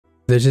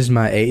This is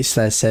my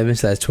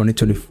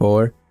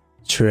 8/7/2024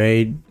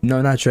 trade.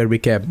 No, not trade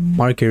recap.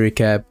 Market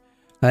recap.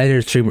 I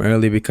did stream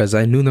early because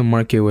I knew the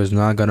market was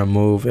not gonna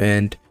move,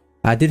 and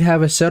I did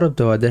have a setup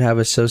though. I did have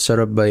a sell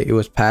setup, but it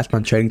was past my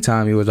trading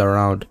time. It was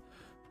around,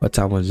 what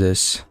time was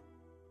this?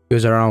 It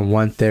was around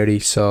 1:30.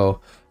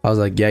 So I was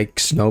like,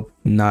 yikes, nope,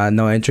 nah,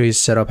 no entries.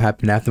 Setup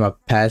happened after my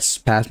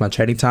past my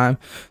trading time,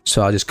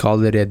 so I just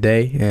called it a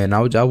day. And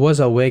I was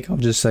awake. I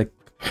was just like,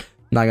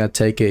 not gonna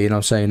take it. You know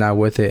what I'm saying? Not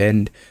worth it.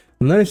 And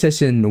learning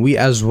session, we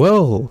as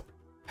well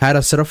had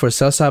a setup for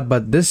sell side,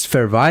 but this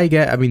fair value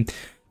gap, I mean,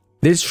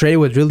 this trade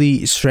was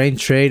really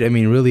strange trade. I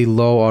mean, really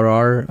low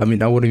RR. I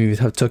mean, I wouldn't even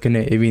have taken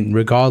it. I mean,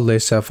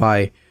 regardless if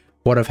I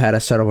would have had a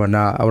setup or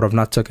not, I would have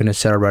not taken a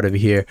setup right over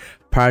here.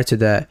 Prior to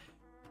that,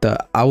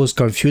 I was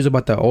confused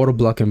about the order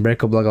block and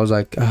breaker block. I was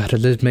like,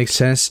 does this make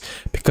sense?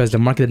 Because the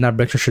market did not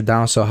break structure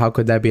down, so how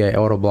could that be an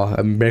order block,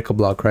 I mean, breaker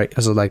block, right? I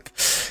was like,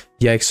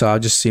 yikes. So I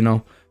just, you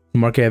know,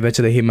 market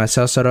eventually hit my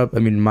sell setup. I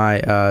mean,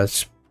 my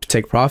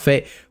take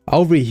profit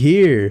over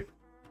here.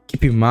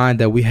 Keep in mind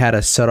that we had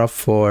a setup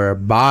for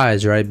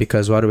buys, right?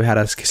 Because why do we had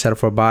a setup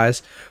for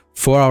buys?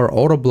 For our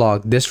order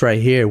block, this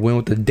right here went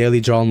with the daily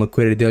draw on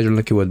liquidity. Daily draw on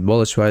liquidity was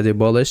bullish. Why are they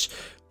bullish?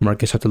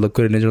 Market started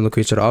liquidity, daily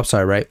liquidity to the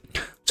upside, right?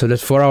 So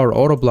this 4-hour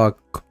order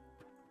block,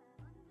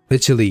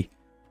 literally,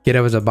 get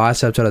it was a buy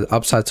setup to the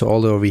upside to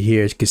all the way over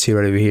here. As you can see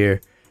right over here,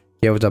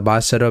 yeah, it was a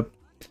buy setup.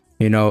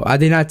 You know, I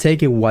did not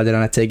take it. Why did I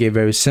not take it?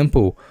 Very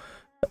simple.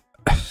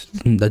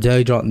 The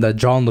daily draw, the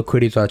draw on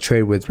liquidity to I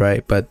trade with,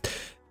 right? But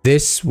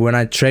this, when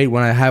I trade,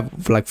 when I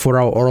have like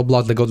 4-hour order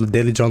block that goes to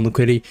daily draw on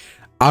liquidity,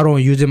 I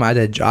don't use them as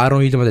a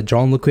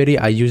draw on liquidity.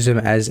 I use them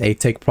as a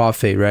take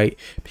profit, right?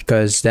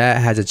 Because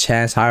that has a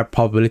chance, higher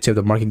probability of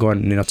the market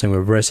going, you know, saying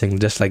reversing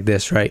just like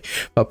this, right?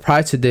 But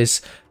prior to this,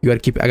 I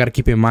gotta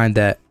keep in mind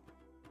that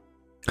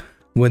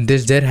when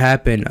this did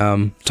happen,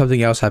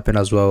 something else happened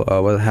as well.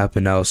 What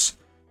happened else?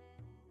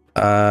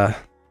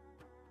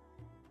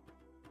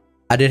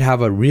 I did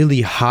have a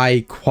really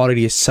high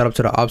quality setup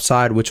to the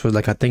upside, which was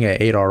like, I think, an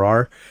 8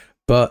 RR,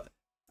 but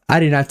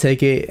I did not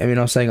take it. I mean,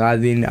 I'm saying I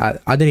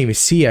didn't even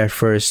see it at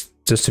first.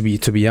 Just to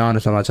be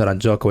honest, I'm not trying to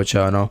joke with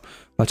y'all. No, I'm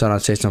not trying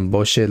to say some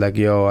bullshit like,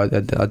 yo, I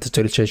just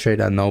took the trade.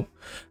 Nope.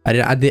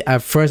 I did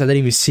at first. I didn't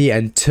even see it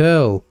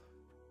until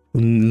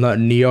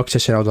New York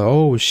session. I was like,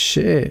 oh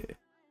shit,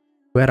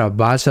 we had a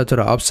buy setup to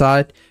the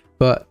upside,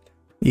 but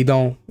you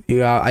don't.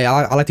 Yeah,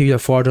 I like to use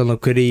a 4-hour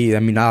liquidity. I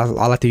mean, I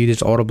like to use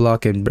this order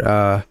block and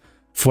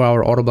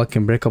 4-hour order block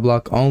and breaker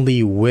block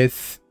only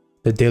with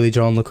the daily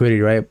draw on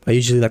liquidity, right? I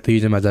usually like to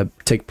use them as a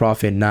take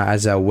profit, not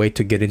as a way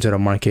to get into the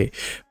market.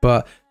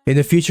 But in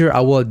the future,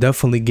 I will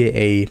definitely get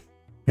a,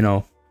 you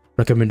know,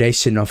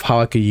 recommendation of how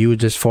I could use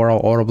this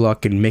 4-hour order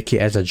block and make it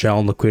as a draw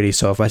on liquidity.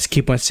 So if I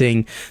keep on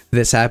seeing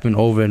this happen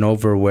over and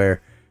over,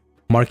 where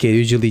market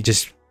usually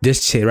just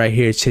this right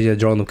here change the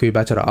draw on liquidity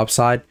back to the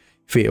upside,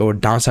 or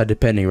downside,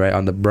 depending, right,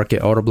 on the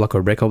bracket order block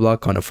or breaker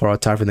block on the 4-hour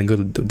time frame,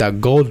 then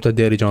that goes with the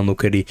daily draw on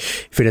liquidity.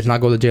 If it does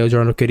not go to daily draw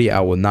on liquidity, I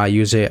will not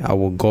use it. I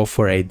will go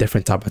for a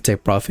different type of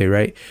take profit,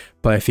 right?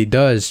 But if it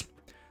does,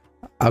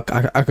 I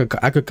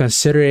could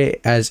consider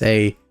it as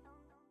a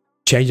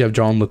change of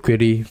draw on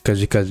liquidity,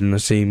 because you know,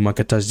 see,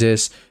 market touch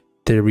this,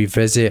 did a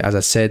revisit. As I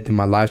said in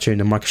my live stream,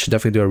 the market should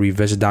definitely do a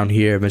revisit down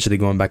here, eventually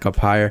going back up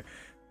higher.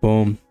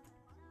 Boom,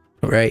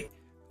 right?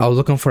 I was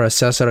looking for a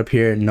sell setup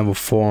here, number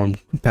 4,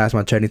 past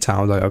my trading time.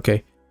 I was like,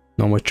 okay,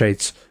 no more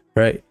trades,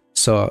 right?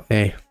 So,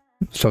 hey,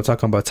 so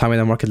talking about timing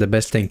the market, the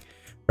best thing,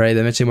 right?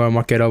 Eventually, my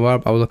market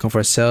up. I was looking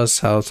for sales.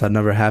 That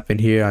never happened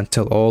here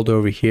until all the way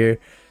over here,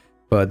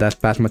 but that's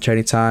past my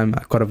trading time.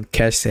 I could have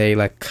catched a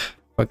like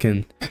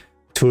fucking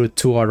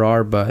 2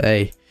 RR, but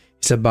hey,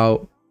 it's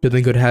about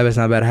building good habits,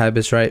 not bad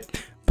habits, right?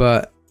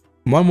 But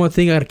one more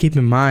thing I gotta keep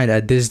in mind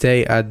at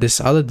this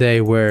other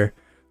day where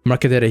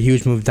market did a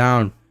huge move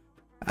down.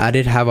 I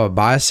did have a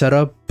buy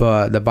setup,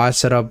 but the buy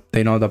setup,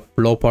 you know, the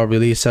low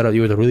probability setup,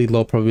 it was a really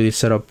low probability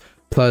setup.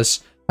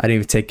 Plus, I didn't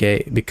even take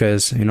it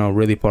because, you know,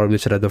 really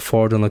probability setup. The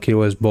 4-hour liquidity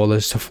was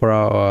bullish.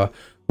 So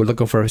we're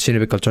looking for a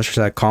significant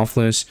structure at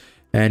Confluence,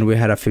 and we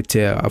had a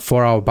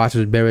 4-hour bias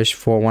was bearish,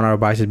 1-hour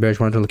bias is bearish,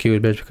 1-hour liquidity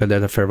was bearish because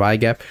there's a fair value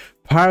gap.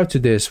 Prior to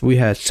this, we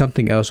had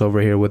something else over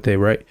here with it,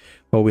 right?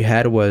 What we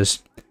had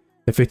was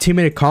the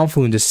 15-minute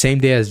Confluence the same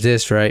day as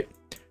this, right?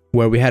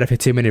 Where we had a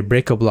 15-minute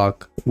breaker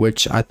block,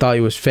 which I thought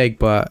it was fake,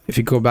 but if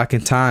you go back in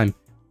time,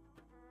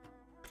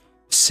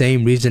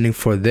 same reasoning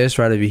for this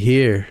right over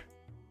here.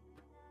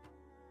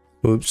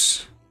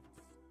 Oops.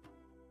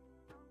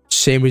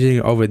 Same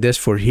reasoning over this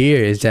for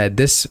here is that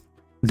this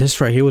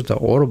right here was the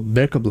order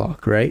breaker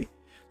block, right?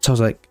 So I was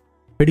like,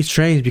 pretty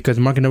strange, because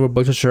the market never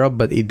broke structure up,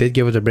 but it did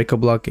give us a breaker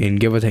block and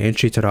give us an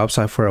entry to the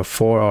upside for a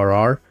 4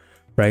 RR,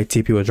 right?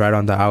 TP was right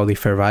on the hourly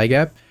fair value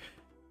gap,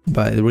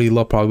 but really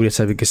low probability,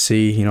 so you can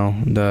see, you know,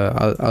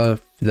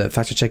 the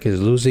factor check is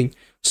losing.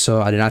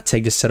 So I did not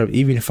take this setup.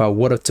 Even if I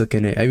would have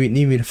taken it, I mean,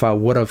 even if I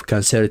would have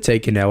considered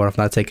taking it, I would have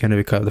not taken it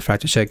because of the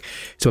factor check.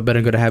 So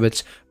better good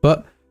habits.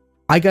 But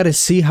I gotta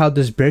see how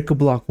this breaker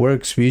block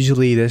works.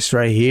 Usually this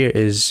right here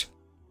is,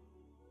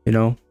 you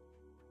know,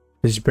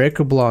 this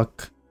breaker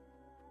block,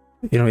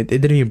 you know, it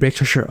didn't even break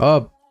structure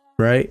up,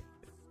 right?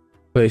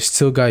 But it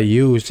still got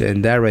used,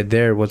 and that right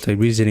there was the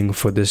reasoning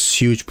for this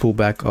huge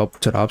pullback up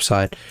to the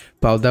upside.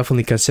 But I'll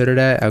definitely consider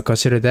that. I'll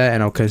consider that,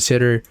 and I'll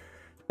consider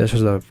this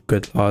was a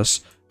good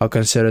loss. I'll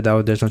consider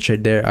that there's no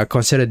trade there. I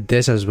considered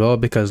this as well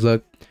because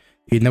look,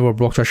 it never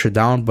broke structure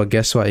down, but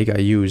guess what? It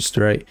got used,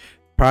 right?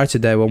 Prior to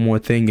that, one more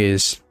thing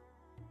is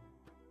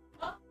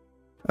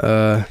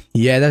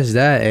yeah, that's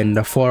that. And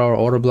the 4-hour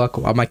order block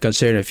I might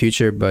consider in the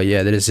future, but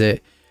yeah, that is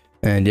it.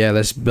 And yeah,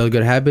 let's build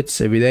good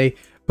habits every day.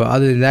 But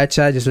other than that,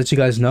 chat, just let you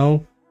guys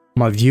know,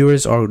 my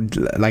viewers are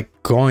like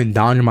going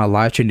down in my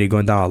live stream. They're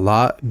going down a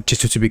lot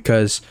just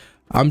because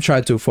I'm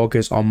trying to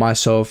focus on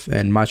myself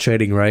and my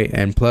trading, right?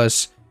 And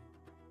plus,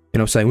 you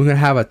know what I'm saying, we're gonna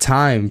have a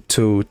time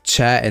to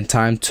chat and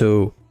time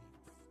to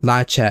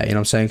live chat, you know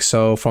what I'm saying?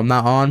 So from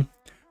now on,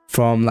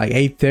 from like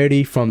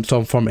 8:30,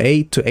 from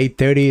 8 to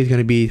 8:30 is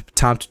gonna be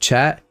time to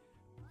chat.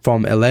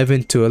 From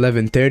 11 to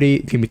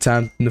 11:30 it's gonna be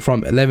time.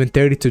 From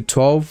 11:30 to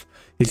 12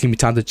 it's gonna be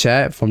time to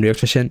chat. From the York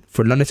session,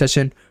 for London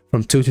session,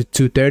 from 2 to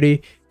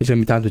 2:30 it's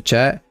gonna be time to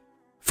chat.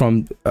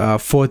 From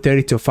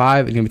 4:30 to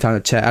 5 it's gonna be time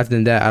to chat.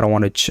 After that, I don't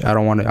want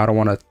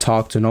to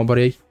talk to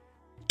nobody.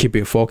 Keep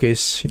it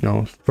focused, you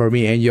know, for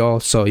me and y'all.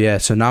 So yeah,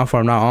 so now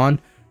from now on,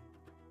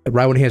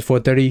 right when it hits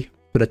 4:30,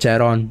 put the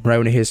chat on. Right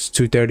when it hits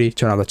 2:30,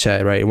 turn off the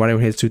chat, right? When it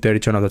hits 2:30,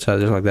 turn off the chat,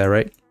 just like that,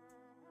 right?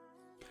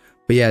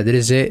 But yeah, that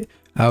is it.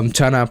 I'm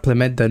trying to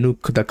implement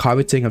the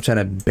commenting. I'm trying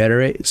to better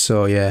it.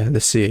 So yeah,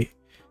 let's see.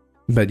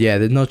 But yeah,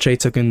 there's no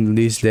trade token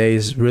these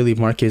days. Really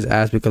market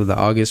ass because of the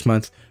August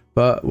month.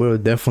 But we'll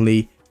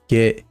definitely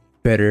get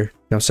better. You know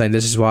what I'm saying?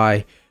 This is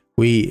why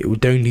we,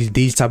 during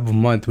these type of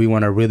month, we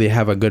want to really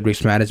have a good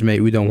risk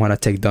management. We don't want to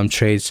take dumb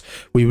trades.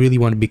 We really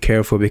want to be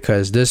careful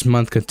because this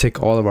month can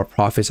take all of our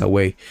profits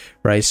away,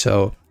 right?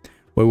 So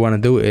what we want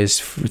to do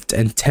is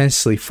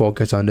intensely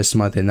focus on this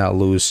month and not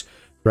lose,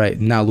 right?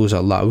 Not lose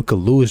a lot. We could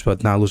lose,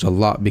 but not lose a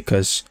lot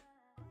because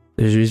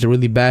it's a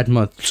really bad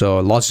month. So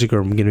losses are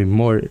going to be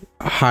more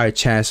higher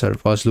chance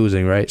of us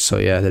losing, right? So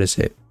yeah, that is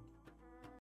it.